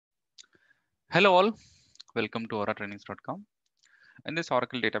Hello all, welcome to oratrainings.com. In this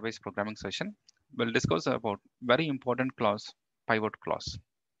Oracle database programming session, we'll discuss about very important clause, pivot clause.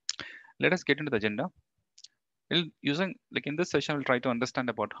 Let us get into the agenda. Using like in this session, we'll try to understand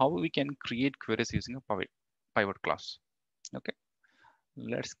about how we can create queries using a pivot clause. Okay,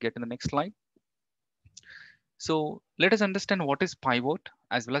 let's get in the next slide. So let us understand what is pivot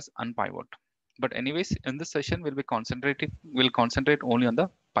as well as unpivot. But anyways, in this session, we'll concentrate only on the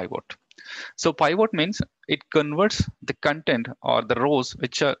pivot. So pivot means it converts the content or the rows,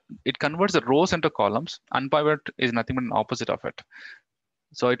 it converts the rows into columns. Unpivot is nothing but an opposite of it.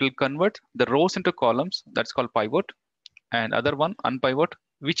 So it will convert the rows into columns. That's called pivot. And other one, unpivot,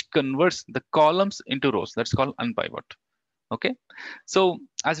 which converts the columns into rows. That's called unpivot. Okay. So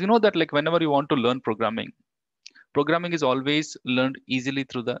as you know that like whenever you want to learn programming is always learned easily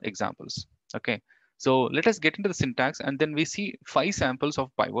through the examples. Okay. So let us get into the syntax and then we see 5 samples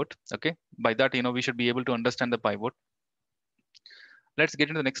of pivot. Okay. By that, we should be able to understand the pivot. Let's get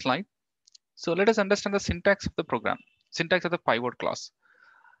into the next slide. So let us understand the syntax of the program, syntax of the pivot clause.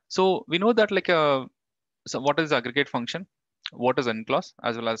 So we know that so what is the aggregate function, what is end clause,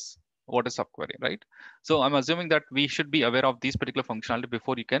 as well as what is subquery, right? So I'm assuming that we should be aware of these particular functionality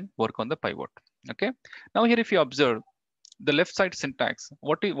before you can work on the pivot. Okay. Now here, if you observe, the left side syntax,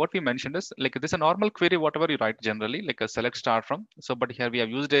 what we mentioned is like this is a normal query, whatever you write generally, like a select star from. So, but here we have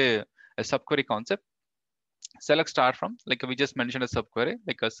used a subquery concept. Select star from, like we just mentioned a subquery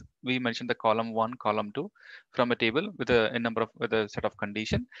because we mentioned the column 1, column 2 from a table with with a set of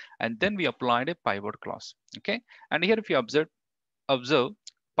condition, and then we applied a pivot clause. Okay, and here if you observe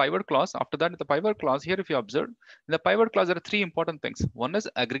pivot clause, after that the pivot clause, here if you observe in the pivot clause there are 3 important things. One is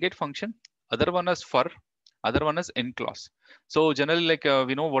aggregate function, other one is for, other one is end clause. So generally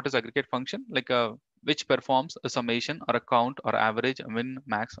we know what is aggregate function, which performs a summation or a count or average, min,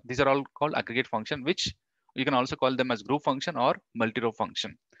 max. These are all called aggregate function, which you can also call them as group function or multi-row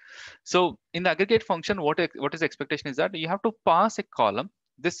function. So in the aggregate function, what is the expectation is that you have to pass a column.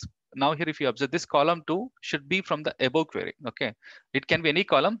 This now here, if you observe, this column 2 should be from the above query. Okay, it can be any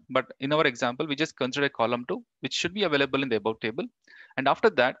column, but in our example, we just consider a column 2, which should be available in the above table. And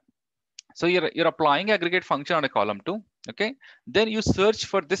after that, so you're applying aggregate function on a column 2. Okay, then you search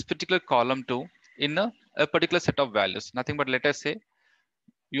for this particular column 2 in a particular set of values. Nothing but, let us say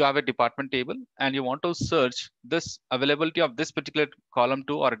you have a department table and you want to search this availability of this particular column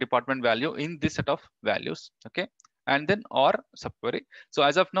 2 or a department value in this set of values. Okay, and then or subquery. So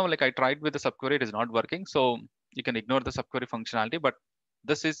as of now, like I tried with the subquery, it is not working, so you can ignore the subquery functionality, but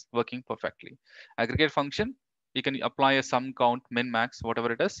this is working perfectly. Aggregate function, you can apply a sum, count, min, max,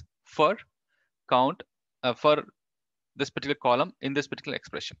 whatever it is, for count, for this particular column in this particular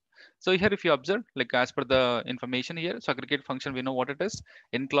expression. So here, if you observe, like as per the information here, so aggregate function, we know what it is.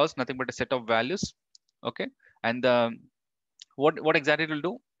 In clause, nothing but a set of values. Okay, and what exactly it will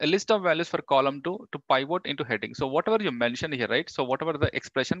do? A list of values for column 2 to pivot into heading. So whatever you mentioned here, right? So whatever the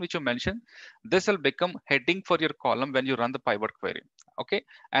expression which you mentioned, this will become heading for your column when you run the pivot query. Okay,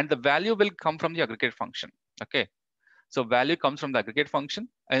 and the value will come from the aggregate function. Okay, so value comes from the aggregate function,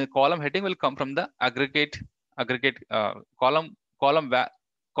 and the column heading will come from the aggregate column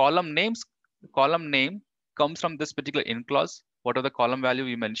column names. Column name comes from this particular in clause, whatever the column value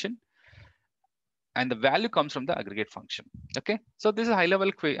we mentioned, and the value comes from the aggregate function. Okay, so this is high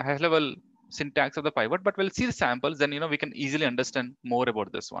level syntax of the pivot, but we'll see the samples, then we can easily understand more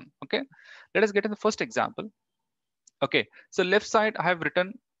about this one. Okay, let us get in the first example. Okay, so left side I have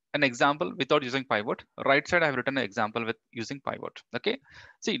written an example without using pivot. Right side I have written an example with using pivot. Okay,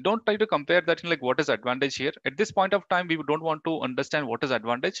 see, don't try to compare that, like what is advantage here. At this point of time, we don't want to understand what is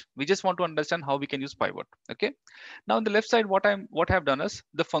advantage. We just want to understand how we can use pivot. Okay, now on the left side, what I have done is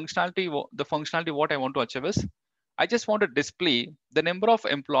the functionality what I want to achieve is, I just want to display the number of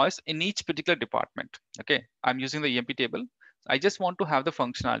employees in each particular department. Okay, I'm using the EMP table. I just want to have the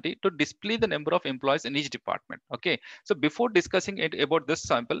functionality to display the number of employees in each department. Okay, so before discussing it about this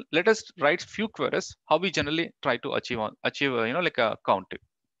sample, let us write few queries how we generally try to achieve like a count.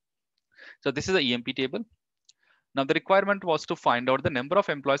 So this is the EMP table. Now the requirement was to find out the number of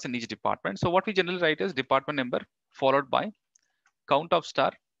employees in each department. So what we generally write is department number followed by count of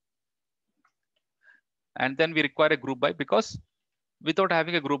star, and then we require a group by, because without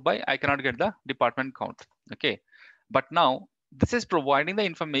having a group by, I cannot get the department count. Okay, but now this is providing the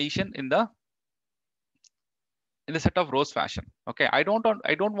information in the set of rows fashion. Okay, I don't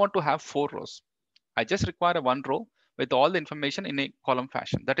want to have 4 rows. I just require a 1 row with all the information in a column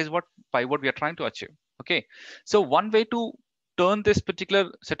fashion. That is what pivot we are trying to achieve. Okay, so one way to turn this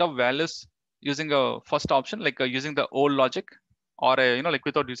particular set of values using a first option, using the old logic or a, like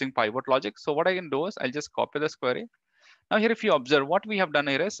without using pivot logic. So what I can do is I'll just copy this query. Now here, if you observe, what we have done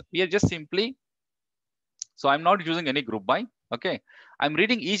here is we are just simply, so I'm not using any group by. Okay, I'm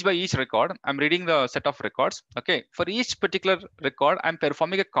reading each by each record. I'm reading the set of records. Okay, for each particular record, I'm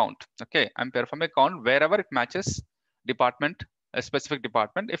performing a count. Okay, I'm performing a count wherever it matches department, a specific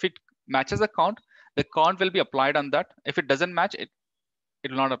department. If it matches the count will be applied on that. If it doesn't match it,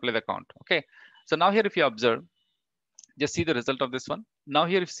 it will not apply the count. Okay, so now here, if you observe, just see the result of this one. Now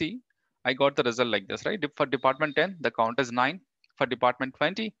here, if you see, I got the result like this, right? For department 10, the count is 9. For department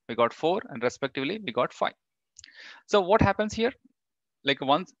 20, we got 4, and respectively, we got 5. So what happens here? Like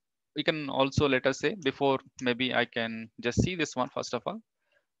once we can also, let us say, before maybe I can just see this one first of all,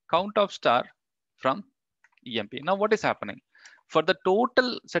 count of star from EMP. Now what is happening? For the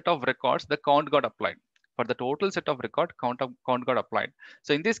total set of records, the count got applied. For the total set of record, count got applied.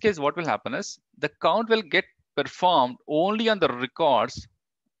 So in this case, what will happen is the count will get performed only on the records.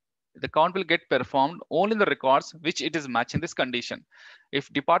 The count will get performed only in the records which it is matching this condition.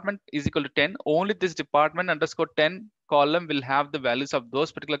 If department is equal to 10, only this department underscore 10 column will have the values of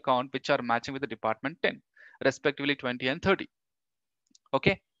those particular count which are matching with the department 10, respectively 20 and 30.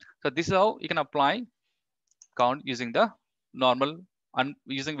 Okay, so this is how you can apply count using the normal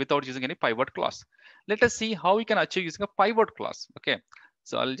without using any pivot clause. Let us see how we can achieve using a pivot clause. Okay,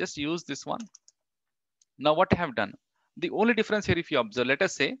 so I'll just use this one. Now what I have done, the only difference here, if you observe, let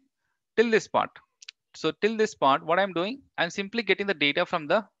us say till this part. So till this part, what I'm doing, I'm simply getting the data from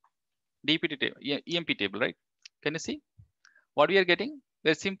the DPT table, EMP table, right? Can you see what we are getting?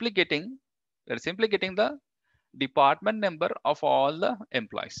 We're simply getting the department number of all the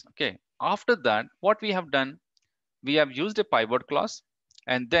employees. Okay. After that, what we have done, we have used a pivot clause,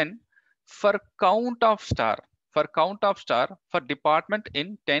 and then for count of star for department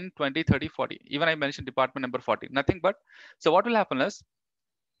in 10, 20, 30, 40. Even I mentioned department number 40. Nothing but, so what will happen is,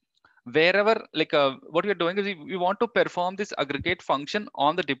 wherever what we are doing is we want to perform this aggregate function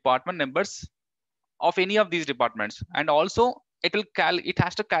on the department numbers of any of these departments, and also it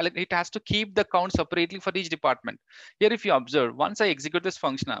has to keep the count separately for each department. Here, if you observe, once I execute this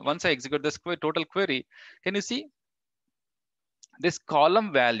function, once I execute this total query, can you see this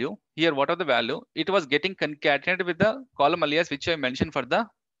column value here? What are the value? It was getting concatenated with the column alias which I mentioned for the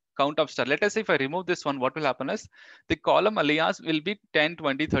count of star. Let us say if I remove this one, what will happen is the column alias will be 10,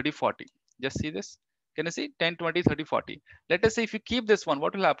 20, 30, 40. Just see this. Can you see 10, 20, 30, 40? Let us say if you keep this one,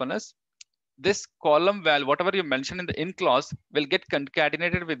 what will happen is this column value, whatever you mentioned in the in clause, will get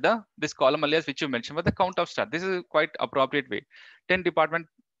concatenated with this column alias which you mentioned for the count of star. This is quite appropriate way. 10 department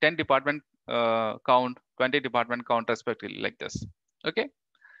count, 20 department count, respectively, like this. Okay.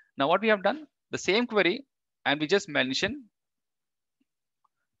 Now what we have done, the same query, and we just mention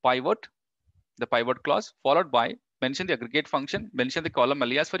pivot, the pivot clause, followed by mention the aggregate function, mention the column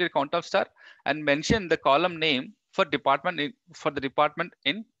alias for your count of star, and mention the column name for the department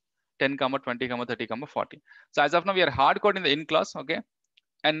in 10, 20, 30, 40. So as of now, we are hard coding the in clause. Okay.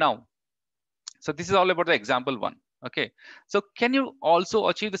 And now, so this is all about the example one. Okay. So can you also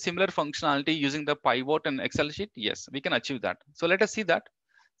achieve the similar functionality using the pivot and Excel sheet? Yes, we can achieve that. So let us see that.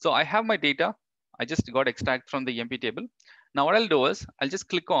 So I have my data. I just got extract from the EMP table. Now what I'll do is I'll just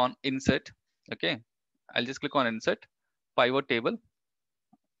click on insert. Okay. I'll just click on insert pivot table.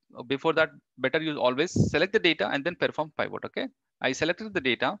 Before that, better you always select the data and then perform pivot. Okay. I selected the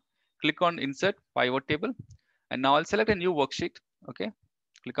data, click on insert pivot table, and now I'll select a new worksheet. Okay.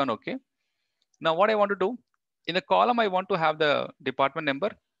 Click on OK. Now what I want to do, in the column, I want to have the department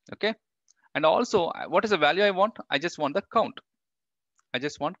number. Okay. And also, what is the value I want? I just want the count. I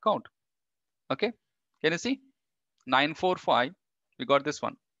just want count. Okay. Can you see? 945. We got this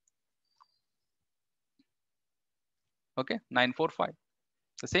one. Okay. 945.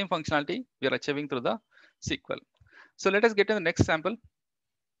 The same functionality we are achieving through the SQL. So let us get to the next sample.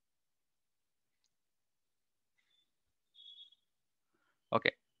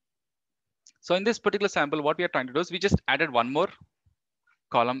 Okay. So in this particular sample, what we are trying to do is we just added one more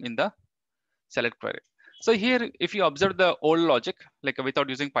column in the select query. So here, if you observe the old logic, like without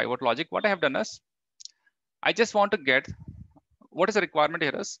using pivot logic, what I have done is I just want to get what is the requirement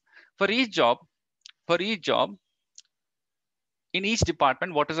here is for each job, in each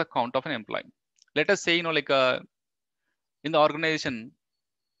department, what is the count of an employee? Let us say, in the organization,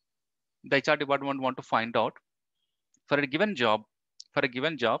 the HR department want to find out for a given job,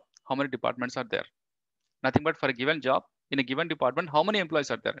 how many departments are there? Nothing but for a given job in a given department, how many employees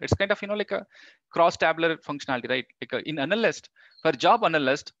are there? It's kind of, like a cross tabular functionality, right? Like in analyst, for job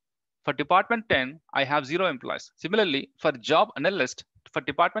analyst, for department 10, I have 0 employees. Similarly, for job analyst, for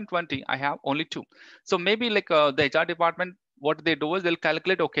department 20, I have only 2. So maybe the HR department what they do is they'll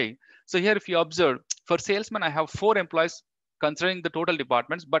calculate, okay, so here if you observe, for salesman, I have 4 employees considering the total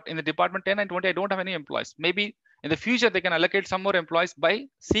departments, but in the department 10 and 20, I don't have any employees. Maybe in the future, they can allocate some more employees by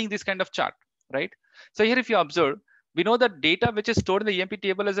seeing this kind of chart, right? So here, if you observe, we know that data which is stored in the EMP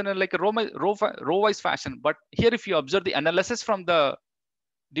table is in a, like a row-wise fashion. But here, if you observe the analysis from the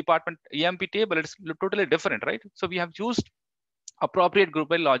department EMP table, it's totally different, right? So we have used appropriate group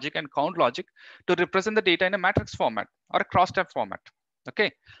by logic and count logic to represent the data in a matrix format or a cross-tab format.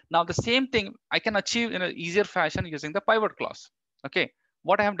 Okay. Now the same thing I can achieve in an easier fashion using the pivot clause. Okay.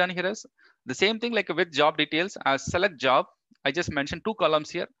 What I have done here is the same thing like with job details as select job. I just mentioned 2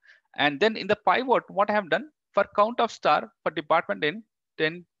 columns here. And then in the pivot, what I have done for count of star for department in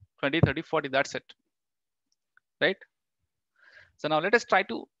 10, 20, 30, 40, that's it. Right. So now let us try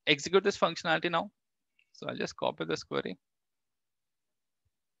to execute this functionality now. So I'll just copy this query.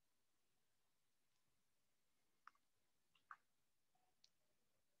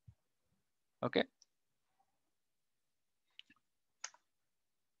 Okay.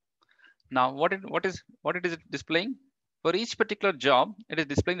 Now what it is displaying? For each particular job, it is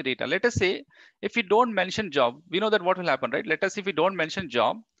displaying the data. Let us say if we don't mention job, we know that what will happen, right? Let us say if we don't mention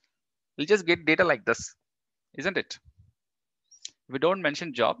job, we'll just get data like this, isn't it? If we don't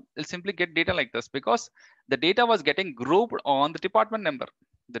mention job, we'll simply get data like this because the data was getting grouped on the department number.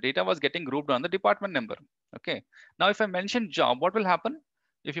 The data was getting grouped on the department number. Okay. Now if I mention job, what will happen?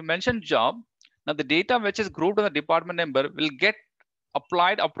 If you mention job, now the data which is grouped on the department number will get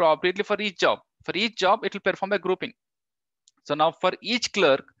applied appropriately for each job. For each job, it will perform a grouping. So now for each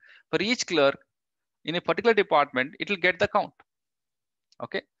clerk in a particular department, it will get the count.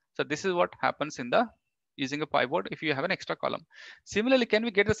 Okay. So this is what happens in the using a pivot if you have an extra column. Similarly, can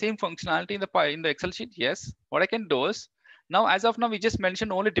we get the same functionality in the Excel sheet? Yes. What I can do is now, as of now, we just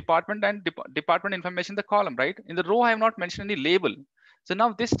mentioned only department and department information in the column, right? In the row, I have not mentioned any label. So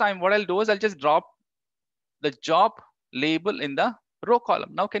now this time, what I'll do is I'll just drop the job label in the row column.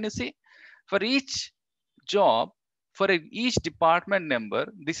 Now, can you see for each job, for each department number,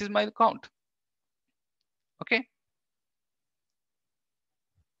 this is my count. Okay.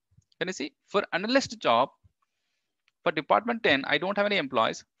 Can you see for analyst job, for department 10, I don't have any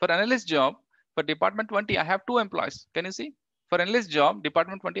employees. For analyst job, for department 20, I have 2 employees. Can you see? For analyst job,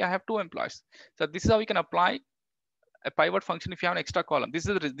 department 20, I have 2 employees. So this is how we can apply a pivot function if you have an extra column. This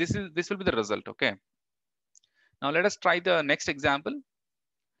will be the result. Okay. Now let us try the next example.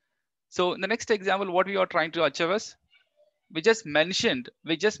 So in the next example, what we are trying to achieve is we just mentioned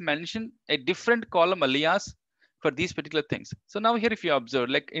a different column alias for these particular things. So now here, if you observe,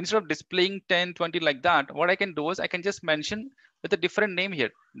 like instead of displaying 10, 20 like that, what I can do is I can just mention with a different name here,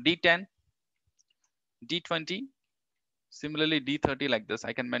 D10, D20, similarly D30 like this,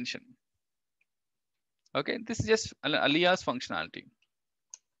 I can mention. Okay, this is just an alias functionality.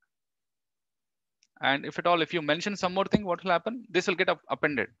 And if at all, if you mention some more thing, what will happen? This will get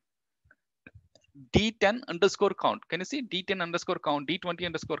appended. D10 underscore count. Can you see D10 underscore count, D20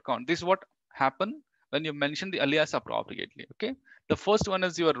 underscore count? This is what happen when you mention the alias appropriately. Okay. The first one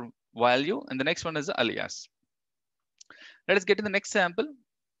is your value and the next one is the alias. Let us get to the next sample.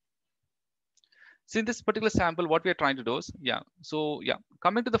 See, in this particular sample, what we are trying to do is,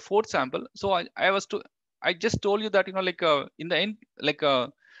 coming to the fourth sample. So I just told you that, like in the end, like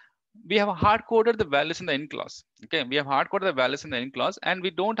we have hard coded the values in the end clause. Okay, we have hard coded the values in the end clause, and we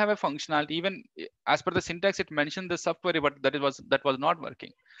don't have a functionality. Even as per the syntax, it mentioned the subquery, but that was not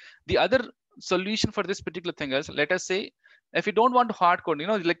working. The other solution for this particular thing is, let us say, if you don't want to hard code,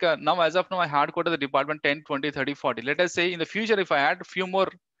 like now as of now, I hard coded the department 10, 20, 30, 40. Let us say in the future, if I add a few more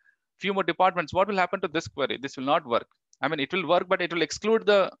departments, what will happen to this query? This will not work. I mean, it will work, but it will exclude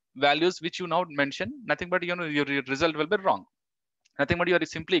the values which you now mention. Nothing but your result will be wrong. Nothing but you are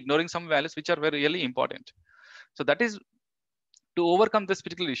simply ignoring some values which are really important. So that is to overcome this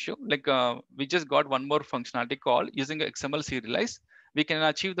particular issue. Like we just got one more functionality called using XML serialize. We can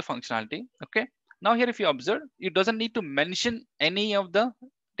achieve the functionality. Okay. Now here, if you observe, it doesn't need to mention any of the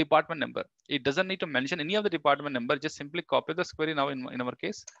department number. It doesn't need to mention any of the department number. Just simply copy the query now in our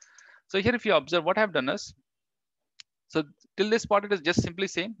case. So here, if you observe, what I have done is, so till this part, it is just simply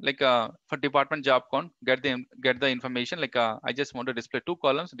same, like for department job count, get the information. Like I just want to display 2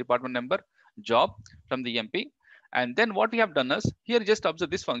 columns, department number, job from the MP. And then what we have done is here, just observe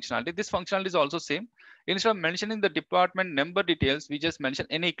this functionality. This functionality is also same. Instead of mentioning the department number details, we just mention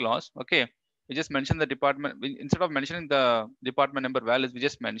any clause. Okay. We just mention the department instead of mentioning the department number values, we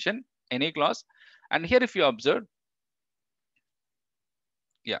just mention any clause. And here, if you observe,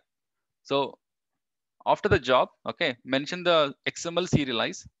 yeah. So after the job, okay, mention the XML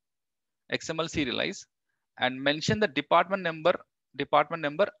serialize, and mention the department number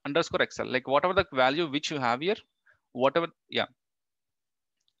underscore Excel, like whatever the value which you have here, whatever. Yeah,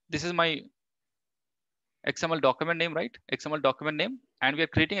 this is my XML document name, right? XML document name, and we are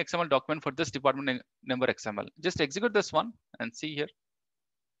creating XML document for this department number XML. Just execute this one and see here.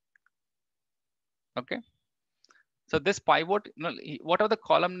 Okay. So this pivot, whatever the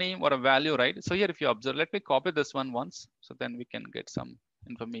column name or a value, right? So here, if you observe, let me copy this one once, so then we can get some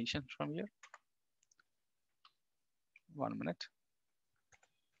information from here. 1 minute.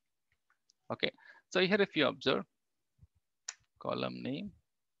 Okay. So here, if you observe, column name.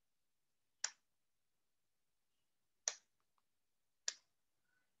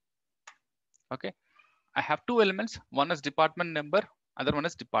 Okay. I have two elements. One is department number, other one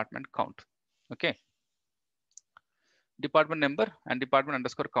is department count. Okay. Department number and department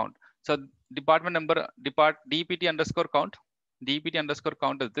underscore count. So department number, DPT underscore count. DPT underscore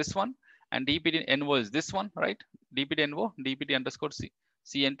count is this one, and DPT NO is this one, right? DPT NO, DPT underscore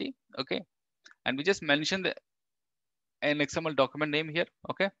CNT. Okay. And we just mentioned an XML document name here.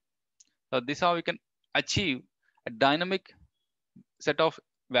 Okay. So this is how we can achieve a dynamic set of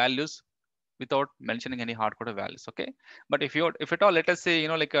values without mentioning any hard coded values. Okay. But if at all, let us say,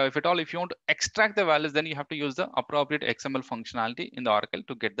 if at all, if you want to extract the values, then you have to use the appropriate XML functionality in the Oracle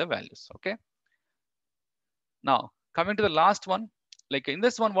to get the values. Okay. Now coming to the last one, like in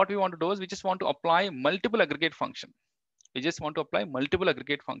this one, what we want to do is we just want to apply multiple aggregate function. We just want to apply multiple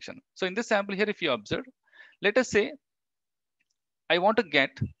aggregate function. So in this sample here, if you observe, let us say I want to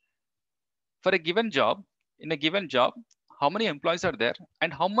get for a given job, in a given job, how many employees are there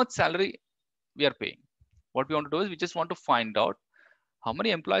and how much salary we are paying. What we want to do is we just want to find out how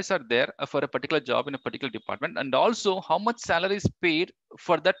many employees are there for a particular job in a particular department, and also how much salary is paid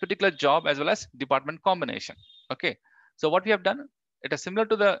for that particular job as well as department combination. Okay. So what we have done, it is similar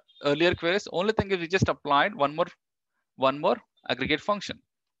to the earlier queries. Only thing is we just applied one more aggregate function.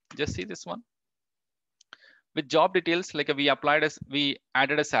 Just see this one. With job details, like we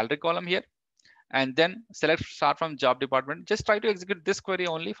added a salary column here, and then select start from job department. Just try to execute this query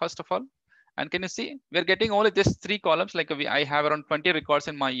only first of all. And can you see we're getting only this 3 columns, like I have around 20 records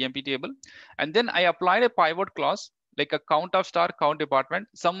in my EMP table. And then I applied a pivot clause, like a count of star, count department,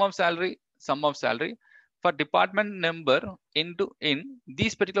 sum of salary for department number in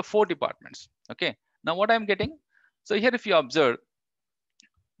these particular 4 departments. Okay. Now what I'm getting, so here if you observe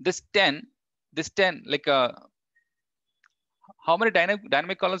this 10, like how many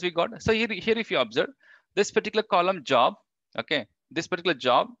dynamic columns we got. So here if you observe this particular column job, okay, this particular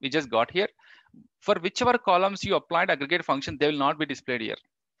job we just got here, for whichever columns you applied aggregate function, they will not be displayed here.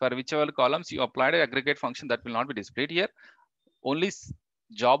 For whichever columns you applied an aggregate function, that will not be displayed here. Only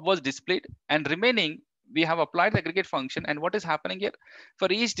job was displayed, and remaining we have applied the aggregate function. And what is happening here,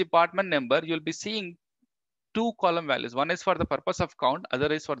 for each department number you'll be seeing 2 column values. One is for the purpose of count, other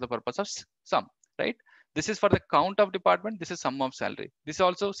is for the purpose of sum, right? This is for the count of department, this is sum of salary. This is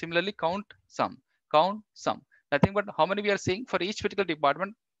also similarly count sum. Nothing but how many we are seeing for each particular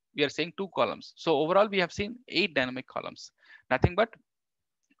department, we are saying 2 columns. So overall we have seen 8 dynamic columns. Nothing but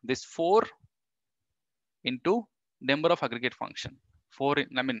this 4 into number of aggregate function.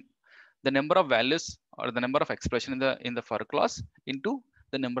 The number of values or the number of expression in the for clause into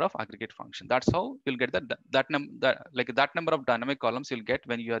the number of aggregate function. That's how you'll get that number of dynamic columns you'll get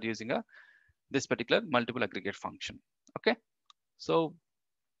when you are using this particular multiple aggregate function. Okay. So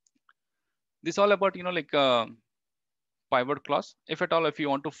this all about pivot clause. If at all, if you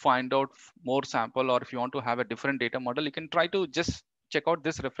want to find out more sample, or if you want to have a different data model, you can try to just check out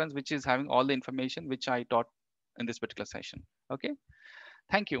this reference, which is having all the information which I taught in this particular session. Okay.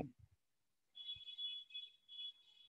 Thank you.